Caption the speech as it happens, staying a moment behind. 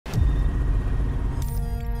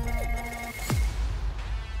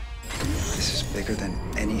bigger than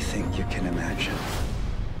anything you can imagine.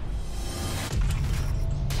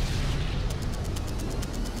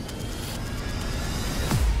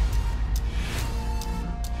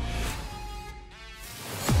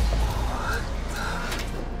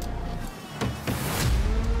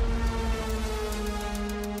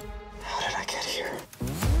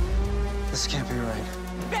 This can't be right.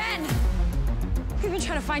 Ben! We've been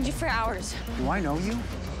trying to find you for hours. Do I know you?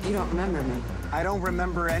 You don't remember me. I don't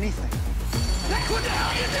remember anything. Nick, what the hell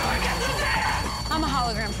are you doing? Get the van! I'm a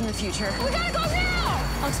hologram from the future. We gotta go now!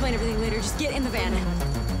 I'll explain everything later. Just get in the van.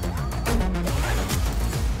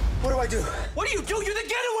 What do I do? What do? You're the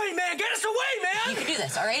getaway man! Get us away, man! You can do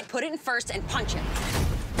this, all right? Put it in first and punch him.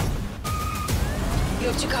 You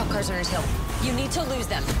have 2 cop cars on his hill. You need to lose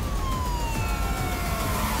them.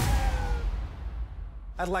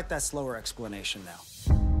 I'd like that slower explanation now.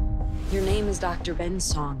 Your name is Dr. Ben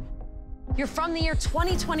Song. You're from the year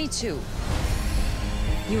 2022.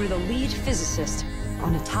 You are the lead physicist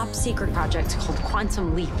on a top secret project called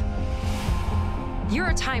Quantum Leap. You're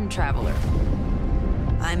a time traveler.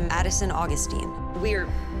 I'm Addison Augustine. We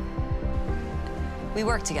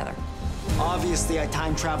work together. Obviously, I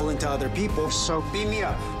time travel into other people, so beam me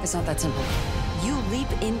up. It's not that simple. You leap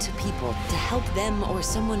into people to help them or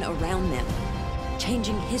someone around them,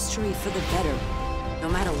 changing history for the better, no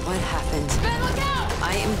matter what happens. Ben, look out!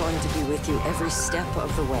 I am going to be with you every step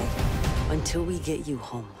of the way until we get you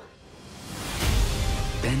home.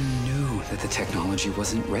 Ben knew that the technology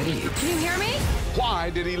wasn't ready. Can you hear me? Why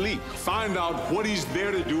did he leap? Find out what he's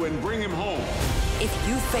there to do and bring him home. If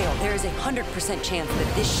you fail, there is a 100% chance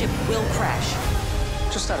that this ship will crash.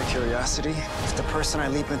 Just out of curiosity, if the person I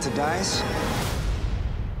leap into dies...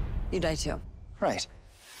 You die too. Right.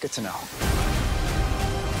 Good to know.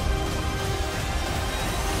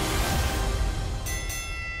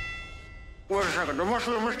 Wait a second, there must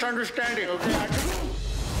be a misunderstanding, okay?